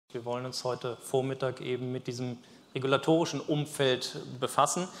Wir wollen uns heute Vormittag eben mit diesem regulatorischen Umfeld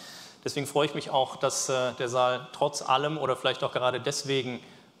befassen. Deswegen freue ich mich auch, dass der Saal trotz allem oder vielleicht auch gerade deswegen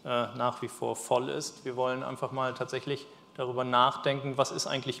nach wie vor voll ist. Wir wollen einfach mal tatsächlich darüber nachdenken, was ist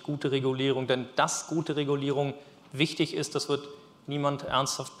eigentlich gute Regulierung. Denn dass gute Regulierung wichtig ist, das wird niemand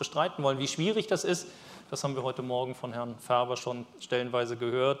ernsthaft bestreiten wollen. Wie schwierig das ist, das haben wir heute Morgen von Herrn Färber schon stellenweise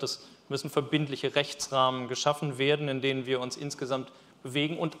gehört. Es müssen verbindliche Rechtsrahmen geschaffen werden, in denen wir uns insgesamt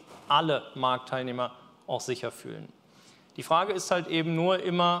bewegen und alle Marktteilnehmer auch sicher fühlen. Die Frage ist halt eben nur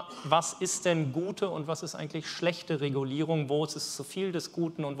immer, was ist denn gute und was ist eigentlich schlechte Regulierung? Wo ist es zu viel des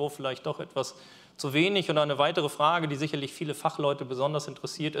Guten und wo vielleicht doch etwas zu wenig? Und eine weitere Frage, die sicherlich viele Fachleute besonders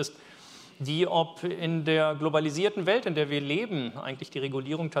interessiert, ist die, ob in der globalisierten Welt, in der wir leben, eigentlich die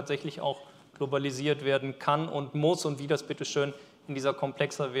Regulierung tatsächlich auch globalisiert werden kann und muss und wie das bitteschön in dieser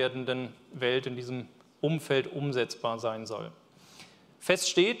komplexer werdenden Welt, in diesem Umfeld umsetzbar sein soll.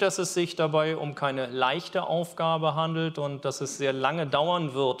 Fest steht, dass es sich dabei um keine leichte Aufgabe handelt und dass es sehr lange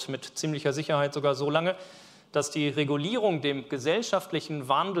dauern wird, mit ziemlicher Sicherheit sogar so lange, dass die Regulierung dem gesellschaftlichen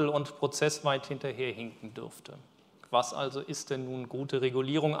Wandel und Prozess weit hinterherhinken dürfte. Was also ist denn nun gute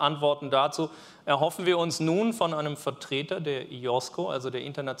Regulierung? Antworten dazu erhoffen wir uns nun von einem Vertreter der IOSCO, also der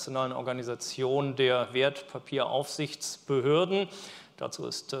Internationalen Organisation der Wertpapieraufsichtsbehörden. Dazu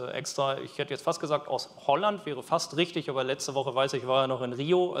ist extra, ich hätte jetzt fast gesagt, aus Holland, wäre fast richtig, aber letzte Woche, weiß ich, war er noch in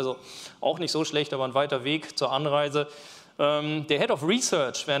Rio, also auch nicht so schlecht, aber ein weiter Weg zur Anreise. Der Head of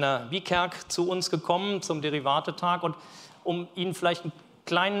Research, Werner Bijkerk, zu uns gekommen zum Derivate Tag und um Ihnen vielleicht einen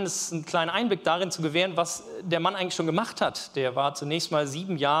kleinen Einblick darin zu gewähren, was der Mann eigentlich schon gemacht hat. Der war zunächst mal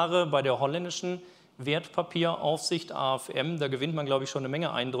 7 Jahre bei der holländischen Wertpapieraufsicht AFM, da gewinnt man, glaube ich, schon eine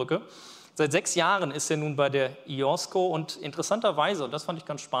Menge Eindrücke. Seit 6 Jahren ist er nun bei der IOSCO und interessanterweise, und das fand ich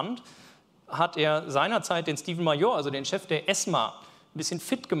ganz spannend, hat er seinerzeit den Steven Major, also den Chef der ESMA, ein bisschen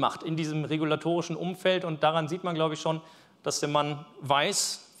fit gemacht in diesem regulatorischen Umfeld und daran sieht man, glaube ich, schon, dass der Mann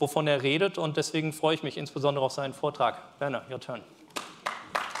weiß, wovon er redet und deswegen freue ich mich insbesondere auf seinen Vortrag. Werner, your turn.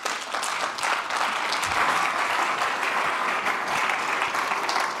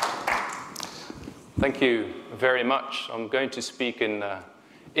 Thank you very much. I'm going to speak in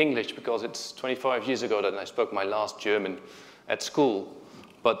English because it's 25 years ago that I spoke my last German at school.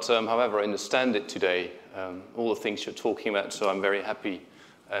 But however, I understand it today, all the things you're talking about, so I'm very happy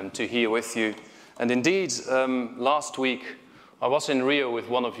to hear with you. And indeed, last week I was in Rio with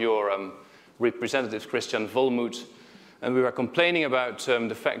one of your representatives, Christian Volmuth, and we were complaining about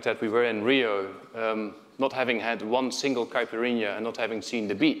the fact that we were in Rio not having had one single caipirinha and not having seen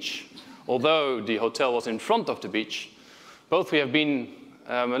the beach. Although the hotel was in front of the beach, both we have been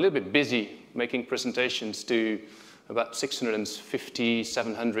a little bit busy making presentations to about 650,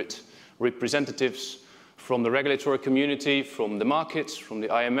 700 representatives from the regulatory community, from the markets, from the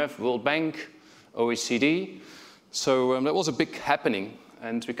IMF, World Bank, OECD. So that was a big happening,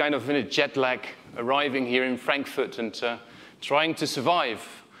 and we kind of in a jet lag arriving here in Frankfurt and trying to survive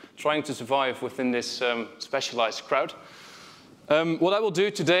within this specialized crowd. What I will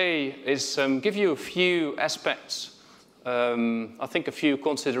do today is give you a few aspects, I think a few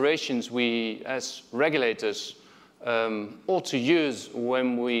considerations we as regulators ought to use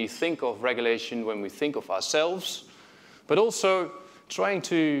when we think of regulation, when we think of ourselves, but also trying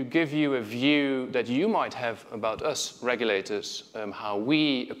to give you a view that you might have about us regulators, how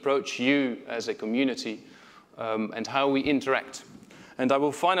we approach you as a community, and how we interact. And I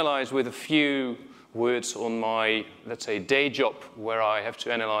will finalize with a few words on my, let's say, day job, where I have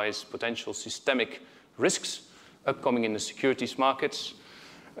to analyze potential systemic risks upcoming in the securities markets.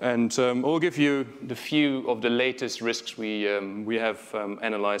 And I'll give you the few of the latest risks we have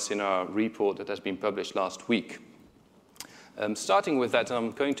analyzed in our report that has been published last week. Starting with that,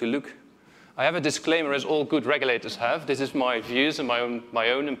 I'm going to look. I have a disclaimer, as all good regulators have. This is my views and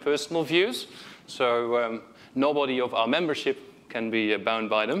my own and personal views. So nobody of our membership can be bound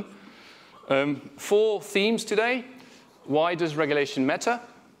by them. 4 themes today. Why does regulation matter?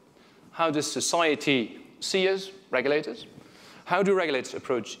 How does society see us, regulators? How do regulators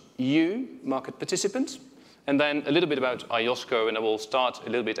approach you, market participants? And then a little bit about IOSCO, and I will start a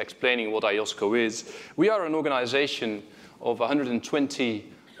little bit explaining what IOSCO is. We are an organization of 120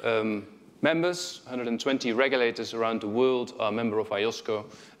 members, 120 regulators around the world are a member of IOSCO,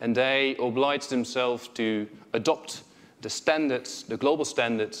 and they oblige themselves to adopt the standards, the global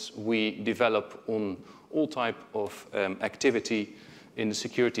standards we develop on all type of activity in the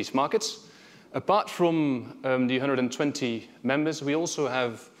securities markets. Apart from the 120 members, we also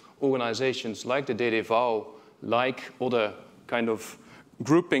have organizations like the DDV, like other kind of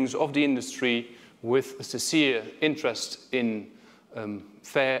groupings of the industry with a sincere interest in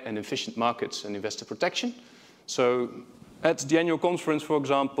fair and efficient markets and investor protection. So at the annual conference, for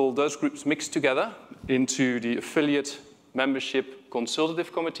example, those groups mix together into the affiliate membership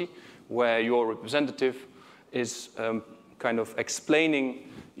consultative committee, where your representative is kind of explaining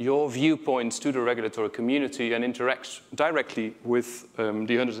your viewpoints to the regulatory community and interacts directly with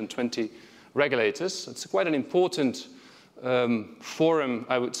the 120 regulators. It's quite an important forum,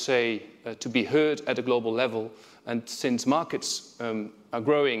 I would say, to be heard at a global level. And since markets are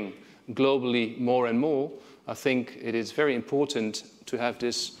growing globally more and more, I think it is very important to have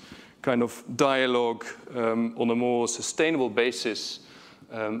this kind of dialogue on a more sustainable basis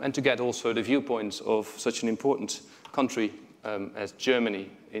and to get also the viewpoints of such an important country as Germany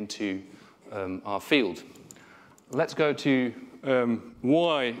into our field. Let's go to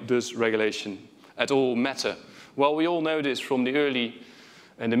why does regulation at all matter? Well, we all know this from the early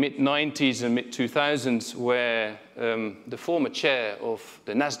and the mid-90s and mid-2000s, where the former chair of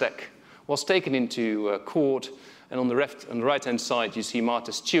the NASDAQ was taken into court, and on the right-hand side you see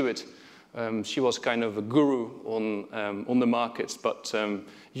Martha Stewart. She was kind of a guru on the markets, but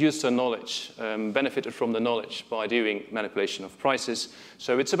used her knowledge, benefited from the knowledge by doing manipulation of prices.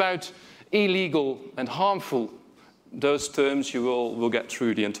 So it's about illegal and harmful, those terms you will get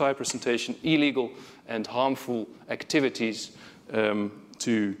through the entire presentation, illegal and harmful activities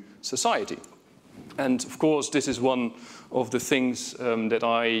to society. And of course, this is one of the things that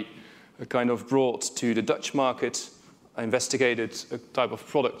I kind of brought to the Dutch market. I investigated a type of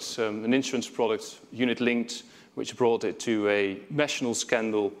product, an insurance product, unit-linked, which brought it to a national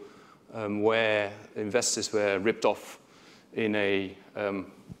scandal where investors were ripped off in a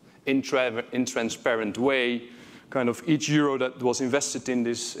intransparent way. Kind of each euro that was invested in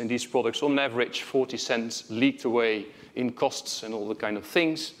these products, on average 40 cents leaked away in costs and all the kind of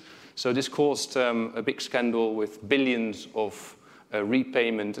things. So this caused a big scandal with billions of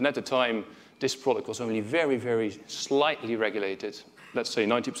repayment. And at the time, this product was only very, very slightly regulated. Let's say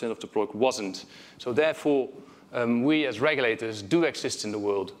 90% of the product wasn't. So therefore, we as regulators do exist in the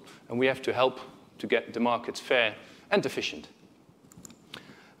world, and we have to help to get the markets fair and efficient.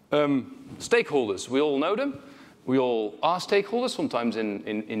 Stakeholders, we all know them. We all are stakeholders, sometimes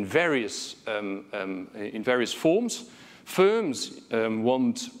in various forms. Firms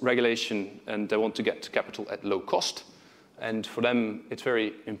want regulation, and they want to get capital at low cost. And for them, it's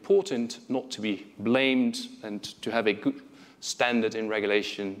very important not to be blamed and to have a good standard in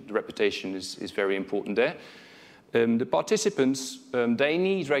regulation. The reputation is very important there. The participants, they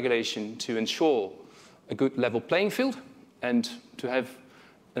need regulation to ensure a good level playing field and to have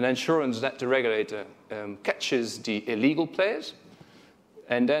an assurance that the regulator catches the illegal players.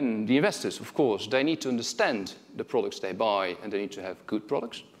 And then the investors, of course, they need to understand the products they buy, and they need to have good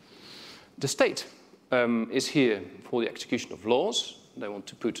products. The state is here for the execution of laws. They want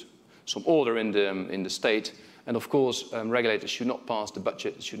to put some order in the state. And of course, regulators should not pass the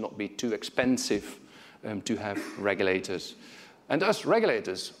budget. It should not be too expensive to have regulators. And us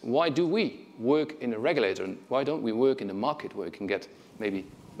regulators, why do we work in a regulator? And why don't we work in a market where we can get maybe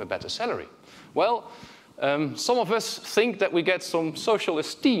a better salary? Well, some of us think that we get some social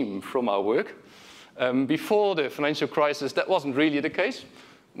esteem from our work. Before the financial crisis, that wasn't really the case.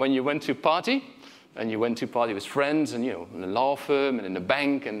 When you went to party, and you went to party with friends, and in a law firm and in a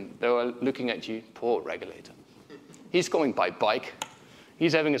bank, and they were looking at you, poor regulator. He's going by bike.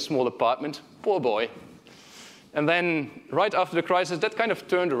 He's having a small apartment. Poor boy. And then, right after the crisis, that kind of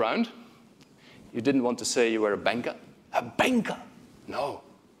turned around. You didn't want to say you were a banker. A banker? No.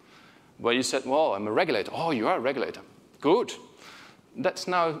 Well, you said, well, I'm a regulator. Oh, you are a regulator. Good. That's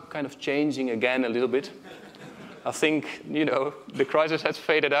now kind of changing again a little bit. I think, the crisis has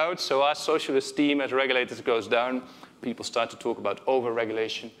faded out, so our social esteem as regulators goes down. People start to talk about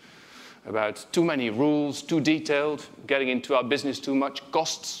over-regulation, about too many rules, too detailed, getting into our business too much,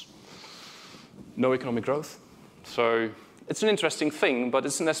 costs, no economic growth. So it's an interesting thing, but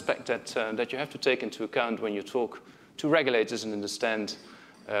it's an aspect that you have to take into account when you talk to regulators and understand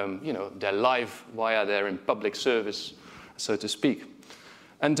their life, why are they in public service, so to speak.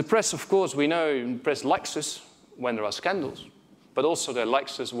 And the press, of course, we know the press likes us when there are scandals, but also they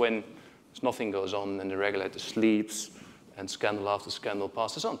likes us when nothing goes on and the regulator sleeps and scandal after scandal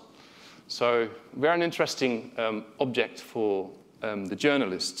passes on. So we're an interesting object for the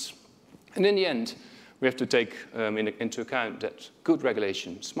journalists. And in the end, we have to take into account that good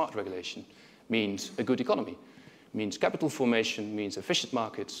regulation, smart regulation, means a good economy, means capital formation, means efficient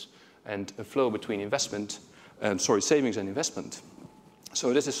markets, and a flow between savings and investment.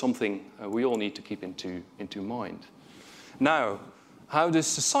 So this is something we all need to keep into mind. Now, how does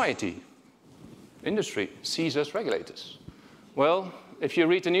society, industry, sees us regulators? Well, if you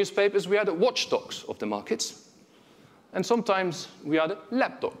read the newspapers, we are the watchdogs of the markets. And sometimes we are the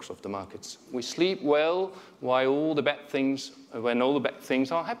lapdogs of the markets. We sleep well when all the bad things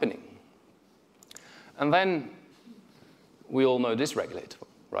are happening. And then we all know this regulator,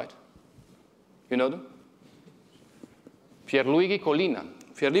 right? You know them? Pierluigi Collina.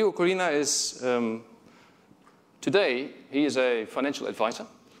 Pierluigi Collina is, today, he is a financial advisor.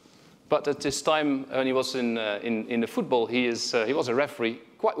 But at this time, when he was in the football, he was a referee,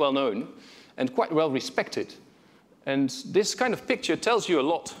 quite well known and quite well respected. And this kind of picture tells you a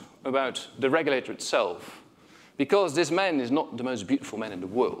lot about the regulator itself, because this man is not the most beautiful man in the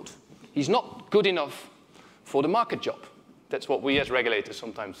world. He's not good enough for the market job. That's what we as regulators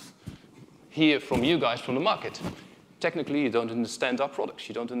sometimes hear from you guys from the market. Technically, you don't understand our products.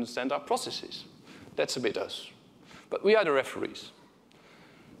 You don't understand our processes. That's a bit us. But we are the referees.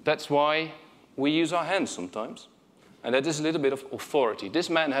 That's why we use our hands sometimes. And that is a little bit of authority. This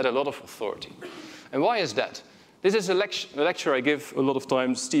man had a lot of authority. And why is that? This is a lecture I give a lot of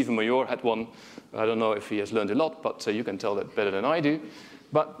times. Stephen Major had one. I don't know if he has learned a lot, but you can tell that better than I do.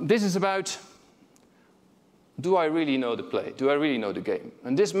 But this is about, do I really know the play? Do I really know the game?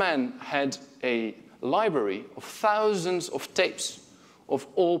 And this man had a library of thousands of tapes of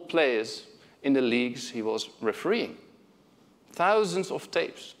all players in the leagues he was refereeing. Thousands of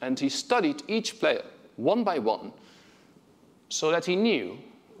tapes. And he studied each player one by one so that he knew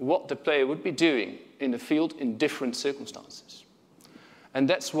what the player would be doing in the field in different circumstances. And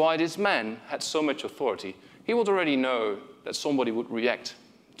that's why this man had so much authority. He would already know that somebody would react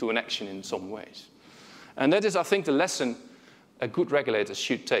to an action in some ways. And that is, I think, the lesson a good regulator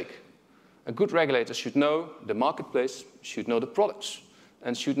should take. A good regulator should know the marketplace, should know the products,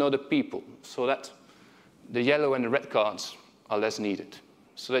 and should know the people, so that the yellow and the red cards are less needed.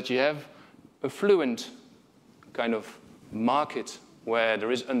 So that you have a fluent kind of market where there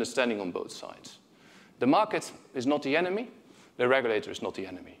is understanding on both sides. The market is not the enemy. The regulator is not the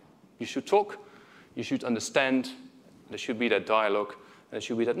enemy. You should talk. You should understand. There should be that dialogue. And there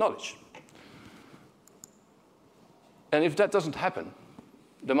should be that knowledge. And if that doesn't happen,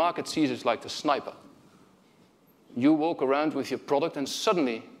 the market sees it like the sniper. You walk around with your product and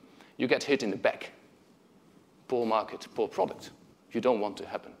suddenly you get hit in the back. Poor market, poor product. You don't want to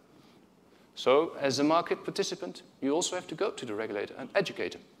happen. So as a market participant, you also have to go to the regulator and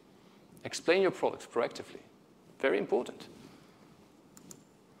educate him. Explain your product proactively. Very important.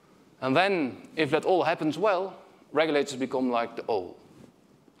 And then, if that all happens well, regulators become like the owl,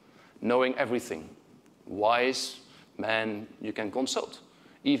 knowing everything. Wise man you can consult,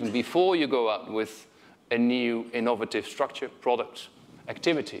 even before you go out with a new innovative structure, product,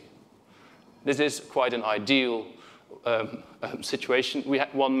 activity. This is quite an ideal situation. We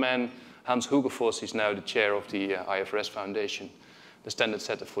had one man, Hans Hugefors, he's now the chair of the IFRS Foundation, the standard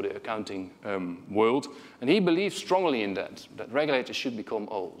setter for the accounting world. And he believes strongly in that regulators should become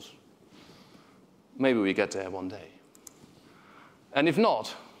owls. Maybe we get there one day. And if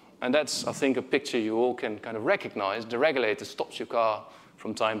not, and that's, I think, a picture you all can kind of recognize, the regulator stops your car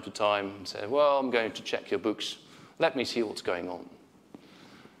from time to time and says, well, I'm going to check your books. Let me see what's going on.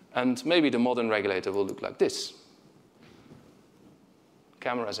 And maybe the modern regulator will look like this.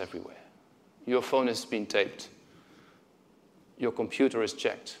 Cameras everywhere. Your phone has been taped. Your computer is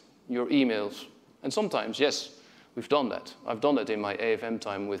checked, your emails. And sometimes, yes, we've done that. I've done that in my AFM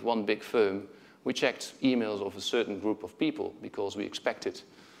time with one big firm. We checked emails of a certain group of people because we expected,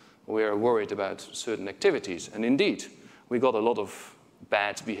 we are worried about certain activities. And indeed, we got a lot of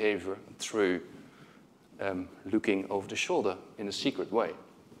bad behavior through looking over the shoulder in a secret way.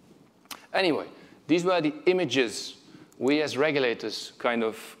 Anyway, these were the images we as regulators kind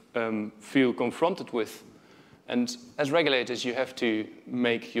of feel confronted with. And as regulators, you have to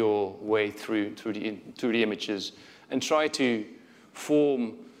make your way through the images and try to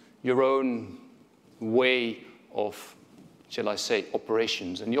form your own way of, shall I say,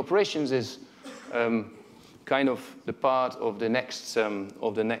 operations. And the operations is kind of the part of the next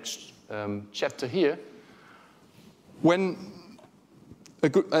chapter here. When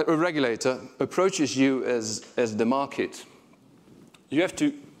a regulator approaches you as the market, you have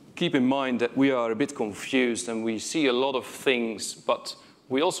to keep in mind that we are a bit confused and we see a lot of things, but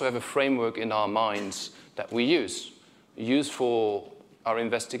we also have a framework in our minds that we use. We use for our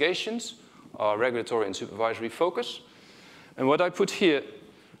investigations, our regulatory and supervisory focus. And what I put here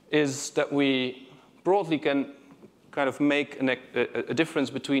is that we broadly can kind of make a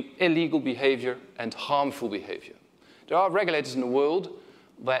difference between illegal behavior and harmful behavior. There are regulators in the world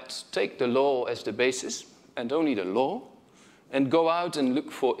that take the law as the basis, and only the law, and go out and look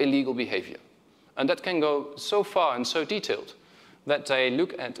for illegal behavior. And that can go so far and so detailed that they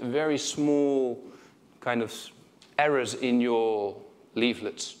look at very small kind of errors in your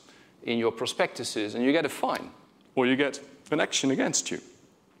leaflets, in your prospectuses, and you get a fine, or you get an action against you.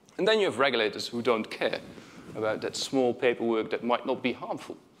 And then you have regulators who don't care about that small paperwork that might not be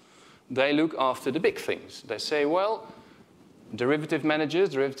harmful. They look after the big things. They say, well, derivative managers,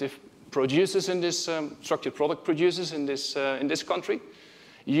 derivative producers in this, structured product producers in this country,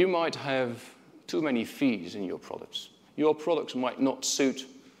 you might have too many fees in your products. Your products might not suit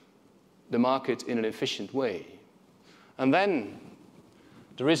the market in an efficient way. And then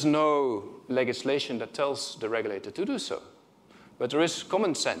there is no legislation that tells the regulator to do so. But there is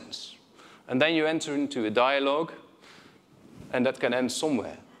common sense. And then you enter into a dialogue, and that can end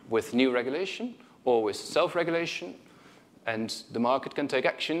somewhere with new regulation or with self-regulation, and the market can take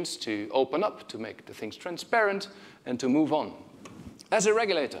actions to open up, to make the things transparent, and to move on. As a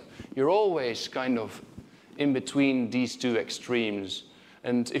regulator, you're always kind of in between these two extremes.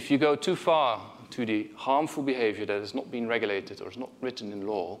 And if you go too far to the harmful behavior that has not been regulated or is not written in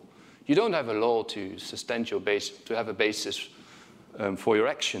law, you don't have a law to sustend your base, to have a basis for your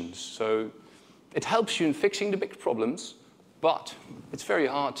actions. So it helps you in fixing the big problems, but it's very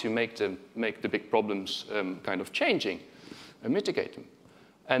hard to make the big problems kind of changing and mitigate them.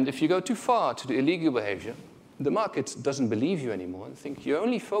 And if you go too far to the illegal behavior, the market doesn't believe you anymore and think you're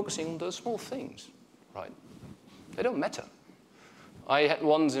only focusing on those small things, right? They don't matter. I had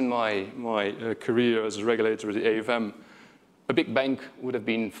once in my career as a regulator at the AFM, a big bank would have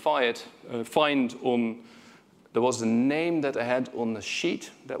been fined on, there was a name that I had on the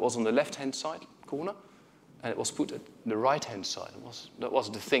sheet that was on the left-hand side corner, and it was put at the right-hand side. That was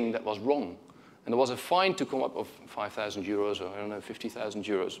the thing that was wrong. And there was a fine to come up of 5,000 euros or, I don't know, 50,000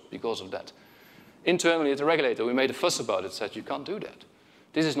 euros because of that. Internally at the regulator, we made a fuss about it, said you can't do that.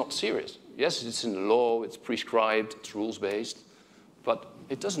 This is not serious. Yes, it's in the law, it's prescribed, it's rules-based, but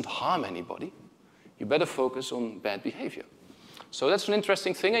it doesn't harm anybody. You better focus on bad behavior. So that's an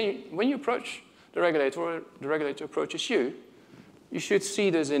interesting thing. And when you approach the regulator or the regulator approaches you, you should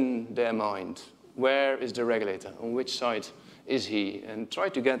see this in their mind. Where is the regulator? On which side is he? And try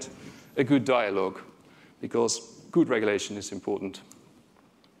to get a good dialogue, because good regulation is important.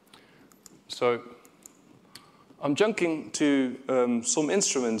 So I'm jumping to some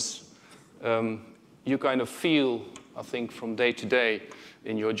instruments you kind of feel, I think, from day to day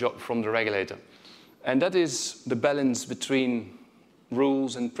in your job from the regulator. And that is the balance between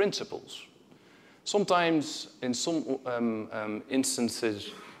rules and principles. Sometimes, in some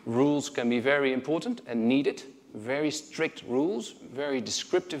instances, rules can be very important and needed. Very strict rules, very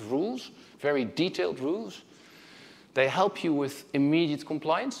descriptive rules, very detailed rules. They help you with immediate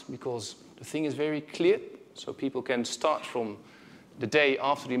compliance because the thing is very clear, so people can start from the day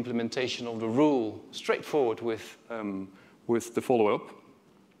after the implementation of the rule straightforward with the follow-up.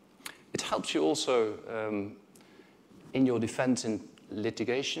 It helps you also in your defense in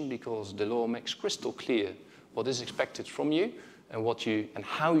litigation because the law makes crystal clear what is expected from you and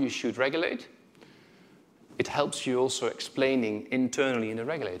how you should regulate. It helps you also explaining internally in the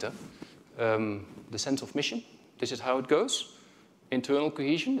regulator the sense of mission. This is how it goes. Internal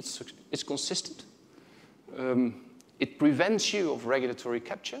cohesion, it's consistent. It prevents you of regulatory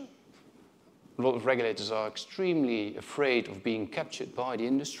capture. A lot of regulators are extremely afraid of being captured by the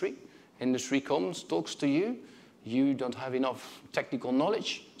industry. Industry comes, talks to you. You don't have enough technical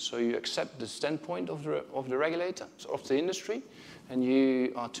knowledge, so you accept the standpoint of the regulator, of the industry, and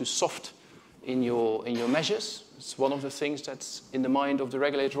you are too soft in your measures. It's one of the things that's in the mind of the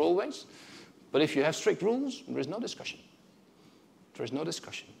regulator always. But if you have strict rules, there is no discussion. There is no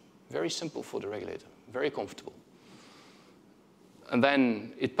discussion. Very simple for the regulator, very comfortable. And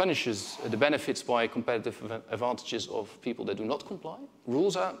then it punishes the benefits by competitive advantages of people that do not comply.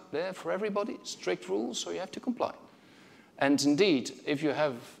 Rules are there for everybody, strict rules, so you have to comply. And indeed, if you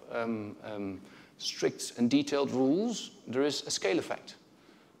have strict and detailed rules, there is a scale effect.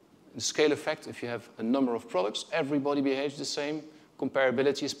 The scale effect, if you have a number of products, everybody behaves the same,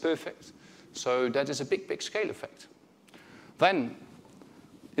 comparability is perfect. So that is a big, big scale effect. Then,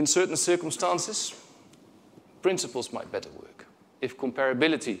 in certain circumstances, principles might better work. If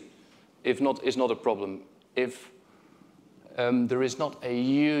comparability is not a problem, if there is not a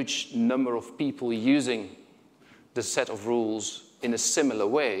huge number of people using the set of rules in a similar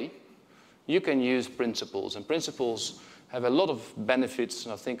way, you can use principles. And principles have a lot of benefits,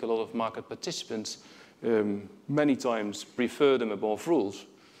 and I think a lot of market participants many times prefer them above rules.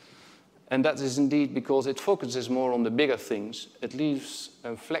 And that is indeed because it focuses more on the bigger things. It leaves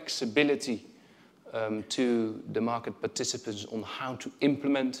flexibility to the market participants on how to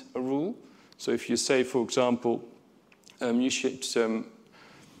implement a rule. So if you say, for example, you should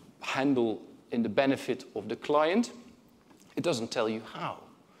handle in the benefit of the client. It doesn't tell you how.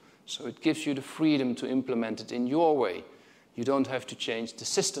 So it gives you the freedom to implement it in your way. You don't have to change the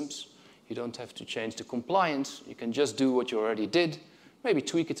systems. You don't have to change the compliance. You can just do what you already did, maybe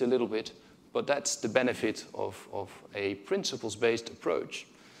tweak it a little bit, but that's the benefit of a principles-based approach.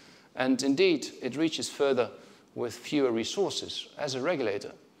 And indeed, it reaches further with fewer resources. As a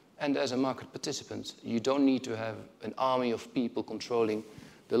regulator and as a market participant, you don't need to have an army of people controlling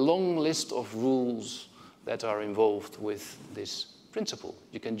the long list of rules that are involved with this principle.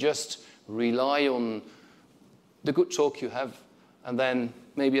 You can just rely on the good talk you have, and then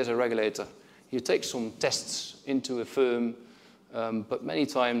maybe as a regulator, you take some tests into a firm, but many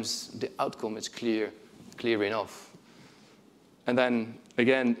times the outcome is clear enough. And then,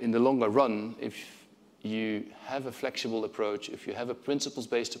 again, in the longer run, if you have a flexible approach, if you have a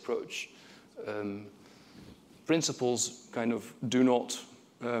principles-based approach, principles kind of do not,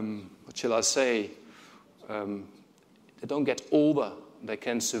 what shall I say, they don't get older. They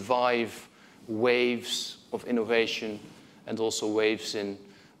can survive waves of innovation and also waves in,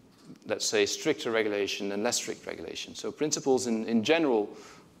 let's say, stricter regulation and less strict regulation. So principles in general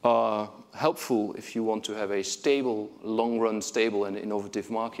are helpful if you want to have a stable, long-run, stable and innovative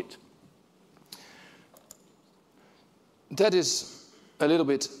market. That was a little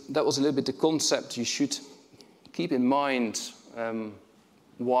bit the concept you should keep in mind,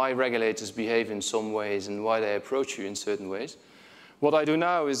 why regulators behave in some ways and why they approach you in certain ways. What I do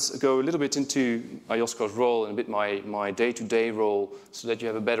now is go a little bit into IOSCO's role and a bit my day-to-day role so that you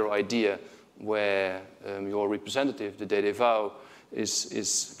have a better idea where your representative, the DDV,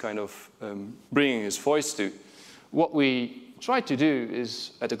 is kind of bringing his voice to. What we try to do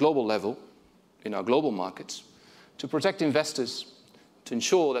is, at a global level, in our global markets, to protect investors, to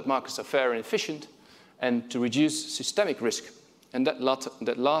ensure that markets are fair and efficient, and to reduce systemic risk. And that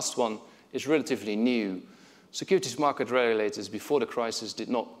last one is relatively new. Securities market regulators before the crisis did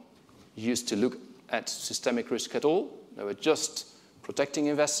not used to look at systemic risk at all. They were just protecting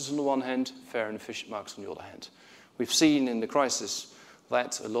investors on the one hand, fair and efficient markets on the other hand. We've seen in the crisis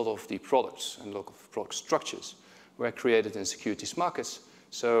that a lot of the products and a lot of product structures were created in securities markets.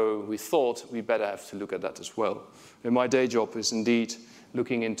 So we thought we better have to look at that as well. And my day job is indeed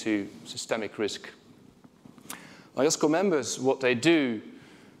looking into systemic risk. IOSCO members, what they do,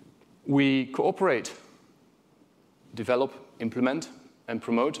 we cooperate, develop, implement, and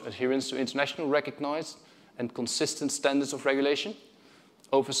promote adherence to international recognized and consistent standards of regulation,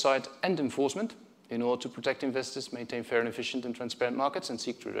 oversight and enforcement in order to protect investors, maintain fair and efficient and transparent markets, and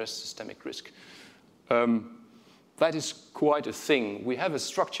seek to address systemic risk. That is quite a thing. We have a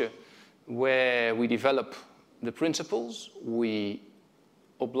structure where we develop the principles, we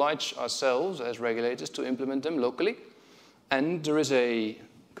oblige ourselves as regulators to implement them locally, and there is a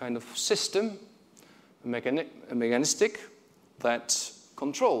kind of system, a mechanistic that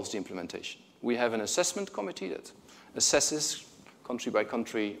controls the implementation. We have an assessment committee that assesses country by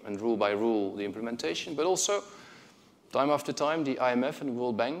country and rule by rule the implementation, but also time after time the IMF and the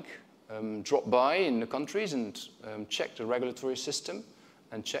World Bank drop by in the countries and check the regulatory system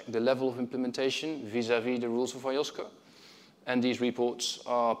and check the level of implementation vis-à-vis the rules of IOSCO. And these reports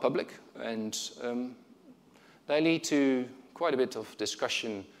are public, and they lead to quite a bit of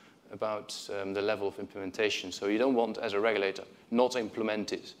discussion about the level of implementation. So you don't want, as a regulator, not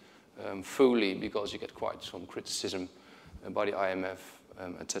implement it fully because you get quite some criticism by the IMF,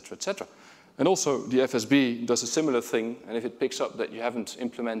 et cetera, et cetera. And also, the FSB does a similar thing, and if it picks up that you haven't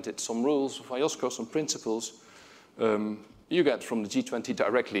implemented some rules of IOSCO, some principles, you get from the G20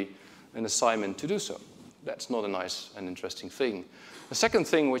 directly an assignment to do so. That's not a nice and interesting thing. The second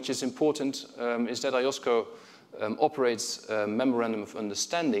thing which is important is that IOSCO operates a memorandum of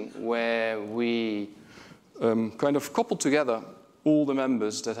understanding where we kind of couple together all the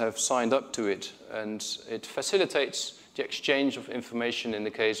members that have signed up to it, and it facilitates the exchange of information in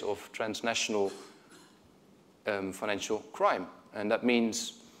the case of transnational financial crime. And that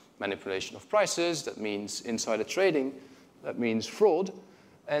means manipulation of prices, that means insider trading, that means fraud.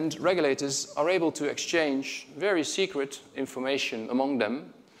 And regulators are able to exchange very secret information among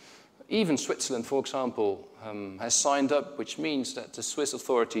them. Even Switzerland, for example, has signed up, which means that the Swiss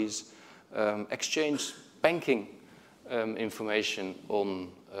authorities exchange banking information on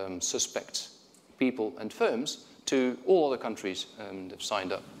suspect people and firms to all other countries that have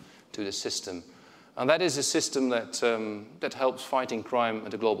signed up to the system. And that is a system that helps fighting crime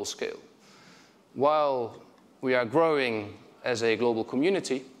at a global scale. While we are growing as a global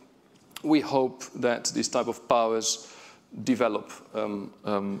community, we hope that these type of powers develop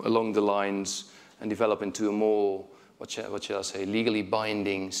along the lines and develop into a more what shall I say, legally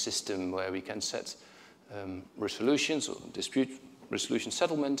binding system where we can set resolutions or dispute resolution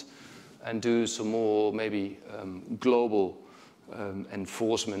settlement and do some more maybe global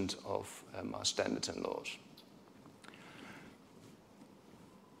enforcement of our standards and laws.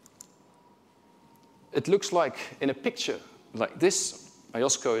 It looks like in a picture like this.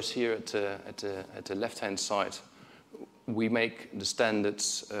 IOSCO is here at the left-hand side. We make the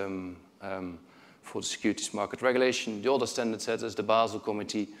standards for the securities market regulation. The other standard setters, the Basel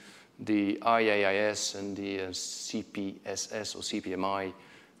Committee, the IAIS, and the CPSS or CPMI,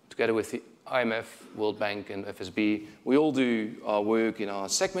 together with the IMF, World Bank, and FSB. We all do our work in our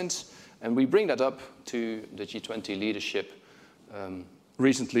segments, and we bring that up to the G20 leadership.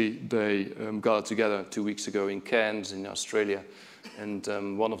 Recently, they got together 2 weeks ago in Cairns in Australia, and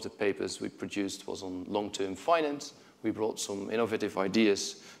one of the papers we produced was on long-term finance. We brought some innovative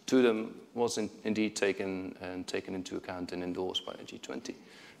ideas to them, was indeed taken into account and endorsed by the G20.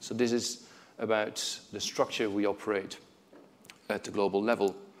 So this is about the structure we operate at the global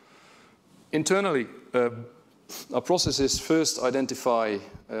level. Internally, our process is first identify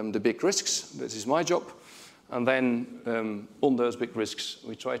the big risks. This is my job. And then on those big risks,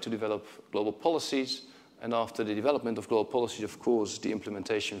 we try to develop global policies. And after the development of global policies, of course, the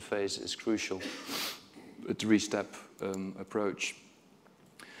implementation phase is crucial, a three-step approach.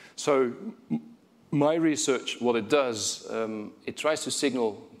 So my research, what it does, it tries to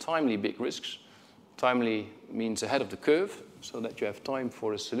signal timely big risks. Timely means ahead of the curve, so that you have time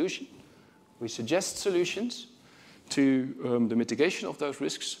for a solution. We suggest solutions to the mitigation of those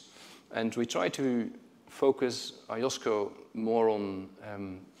risks, and we try to focus IOSCO more on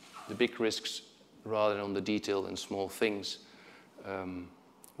the big risks rather than on the detail and small things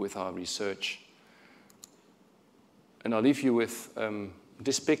with our research. And I'll leave you with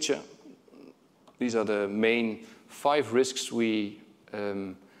this picture. These are the main 5 risks we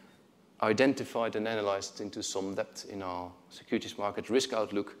identified and analyzed into some depth in our securities market risk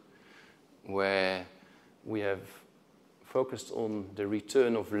outlook, where we have focused on the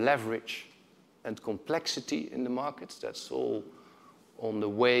return of leverage and complexity in the markets. That's all on the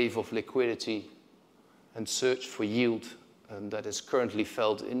wave of liquidity and search for yield that is currently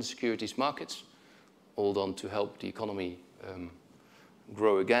felt in securities markets, all done to help the economy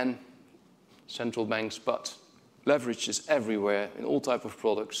grow again. Central banks, but leverage is everywhere in all types of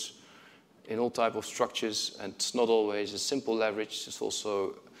products, in all types of structures, and it's not always a simple leverage. There's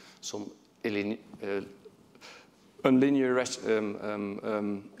also some unlinear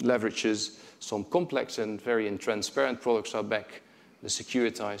leverages. Some complex and very intransparent products are back. The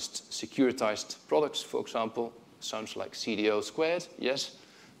securitized products, for example, sounds like CDO squared. Yes,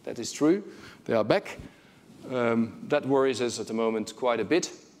 that is true. They are back. That worries us at the moment quite a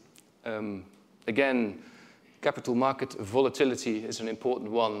bit. Again, capital market volatility is an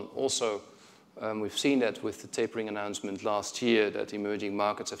important one. Also, we've seen that with the tapering announcement last year, that emerging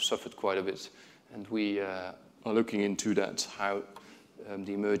markets have suffered quite a bit. And we are looking into that, how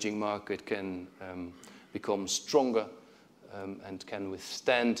the emerging market can become stronger and can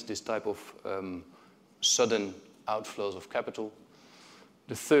withstand this type of sudden outflows of capital.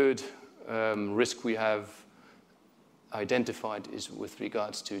 The third risk we have identified is with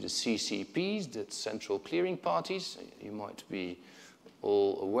regards to the CCPs, the central clearing parties. You might be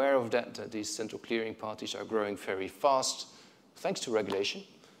all aware of that these central clearing parties are growing very fast, thanks to regulation,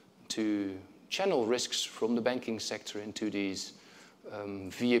 to channel risks from the banking sector into these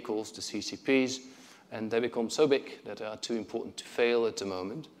vehicles, the CCPs, and they become so big that they are too important to fail at the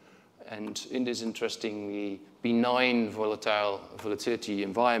moment. And in this interestingly benign volatility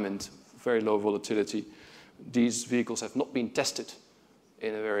environment, very low volatility, these vehicles have not been tested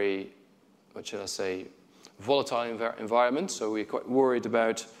in a very, what shall I say, volatile environment. So we're quite worried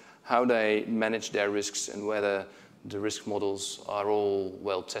about how they manage their risks and whether the risk models are all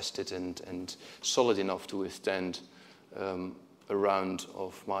well tested and solid enough to withstand a round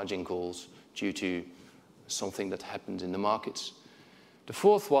of margin calls due to something that happened in the markets. The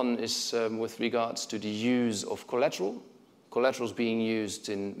fourth one is with regards to the use of collateral. Collateral is being used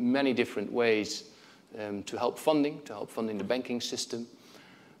in many different ways to help funding the banking system.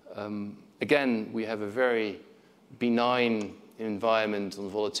 Again, we have a very benign environment on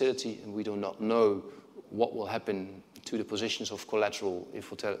volatility, and we do not know what will happen to the positions of collateral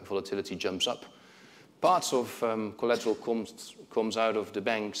if volatility jumps up. Parts of collateral comes out of the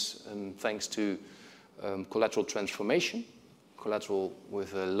banks thanks to collateral transformation. Collateral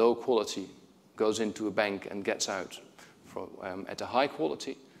with a low quality goes into a bank and gets out at a high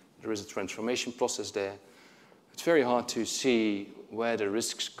quality. There is a transformation process there. It's very hard to see where the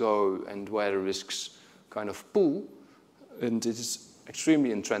risks go and where the risks kind of pool. and it is extremely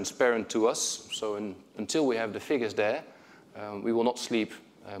intransparent to us. So until we have the figures there, we will not sleep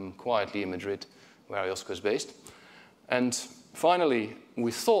quietly in Madrid, where IOSCO is based. And finally,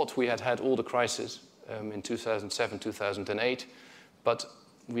 we thought we had all the crises in 2007, 2008, but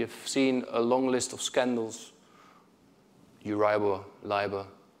we have seen a long list of scandals, Euribor, LIBOR,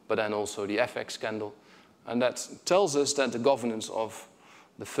 but then also the FX scandal. And that tells us that the governance of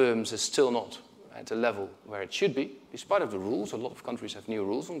the firms is still not at a level where it should be, despite of the rules. A lot of countries have new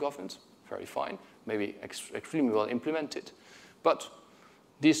rules on governance, very fine, maybe extremely well implemented. But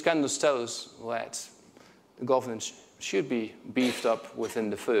these scandals tell us that the governance should be beefed up within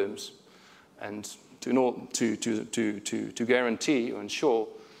the firms, and to guarantee or ensure,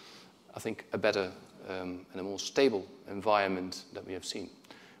 I think, a better and a more stable environment that we have seen.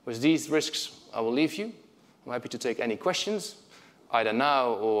 With these risks, I will leave you. I'm happy to take any questions, either now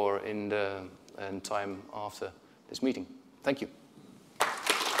or in the time after this meeting. Thank you.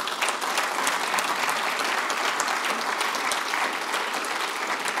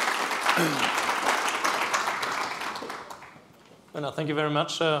 Well, thank you very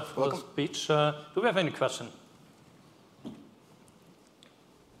much for the speech. Do we have any question?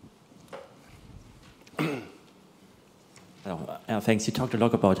 Thanks. You talked a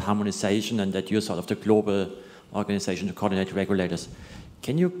lot about harmonization and that you're sort of the global organization to coordinate regulators.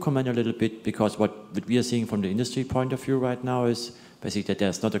 Can you comment a little bit, because what we are seeing from the industry point of view right now is basically that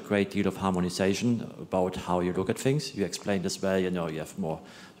there's not a great deal of harmonization about how you look at things. You explained as well, you have more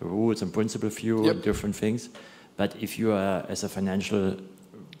the rules and principle view and different things. But if you are, as a financial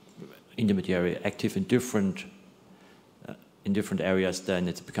intermediary, active in different areas, then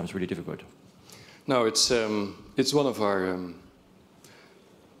it becomes really difficult. No, it's one of our,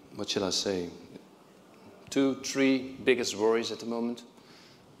 what shall I say, 2, 3 biggest worries at the moment.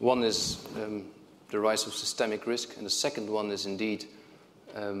 One is the rise of systemic risk, and the second one is indeed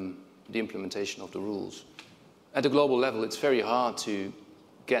the implementation of the rules. At the global level, it's very hard to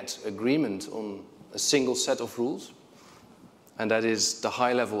get agreement on a single set of rules, and that is the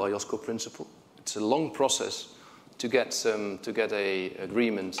high-level IOSCO principle. It's a long process to get a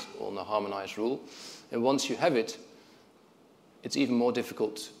agreement on a harmonized rule, and once you have it, it's even more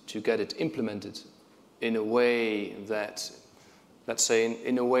difficult to get it implemented in a way that, let's say,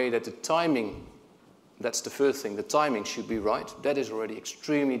 in a way that the timing, that's the first thing, the timing should be right. That is already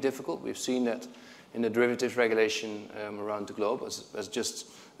extremely difficult. We've seen that in the derivatives regulation around the globe as just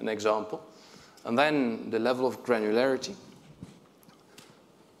an example. And then the level of granularity,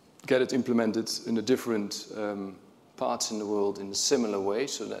 get it implemented in the different parts in the world in a similar way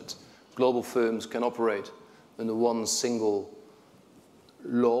so that global firms can operate under one single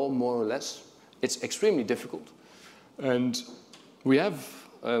law, more or less. It's extremely difficult. And we have,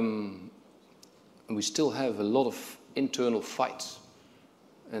 we still have a lot of internal fights,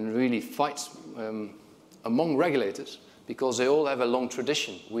 and really fights among regulators, because they all have a long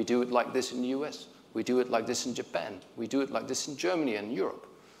tradition. We do it like this in the US. We do it like this in Japan. We do it like this in Germany and Europe.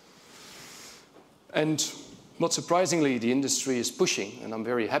 And not surprisingly, the industry is pushing, and I'm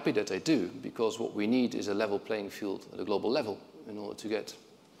very happy that they do, because what we need is a level playing field at a global level in order to get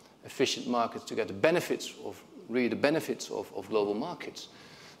efficient markets, to get the benefits of, really the benefits of global markets.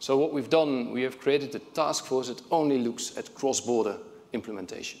 So what we've done, we have created a task force that only looks at cross-border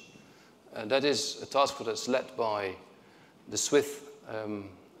implementation. That is a task force that's led by the Swiss and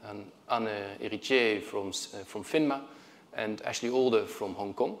Anne Héritier from FINMA and Ashley Alder from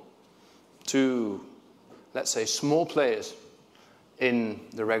Hong Kong, two, let's say, small players in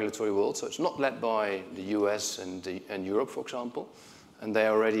the regulatory world. So it's not led by the US and Europe, for example, and they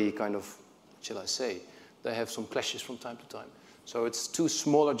already kind of, what shall I say, they have some clashes from time to time. So it's two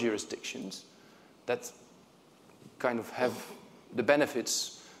smaller jurisdictions that kind of have the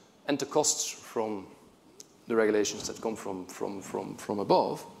benefits and the costs from the regulations that come from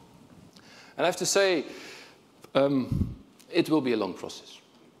above. And I have to say, it will be a long process.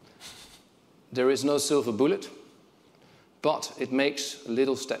 There is no silver bullet, but it makes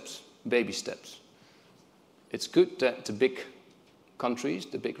little steps, baby steps. It's good that the big countries,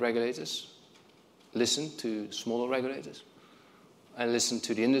 the big regulators, listen to smaller regulators and listen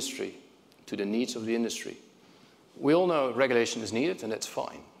to the industry, to the needs of the industry. We all know regulation is needed, and that's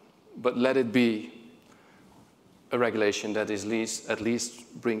fine, but let it be a regulation that is at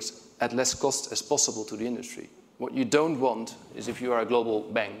least brings at less cost as possible to the industry. What you don't want is, if you are a global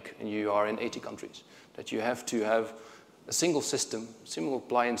bank and you are in 80 countries, that you have to have a single system, single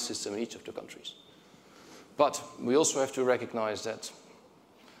compliance system in each of the countries. But we also have to recognize that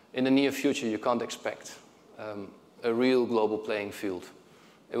in the near future you can't expect a real global playing field.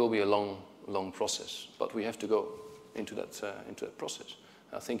 It will be a long process, but we have to go. into that process.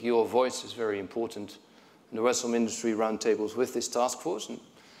 I think your voice is very important. And there were some industry roundtables with this task force, and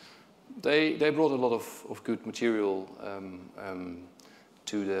they brought a lot of good material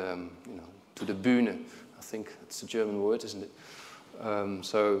to the Bühne. I think that's a German word, isn't it?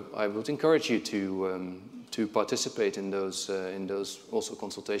 So I would encourage you to participate in those also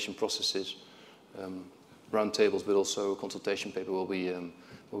consultation processes, roundtables, but also a consultation paper will be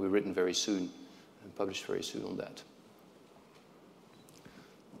written very soon and published very soon on that.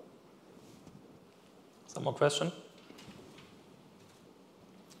 Some more question?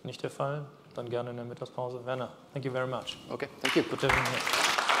 Nicht der Fall? Dann gerne in der Mittagspause. Werner, thank you very much. Okay, thank you. Good to have you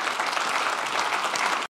here.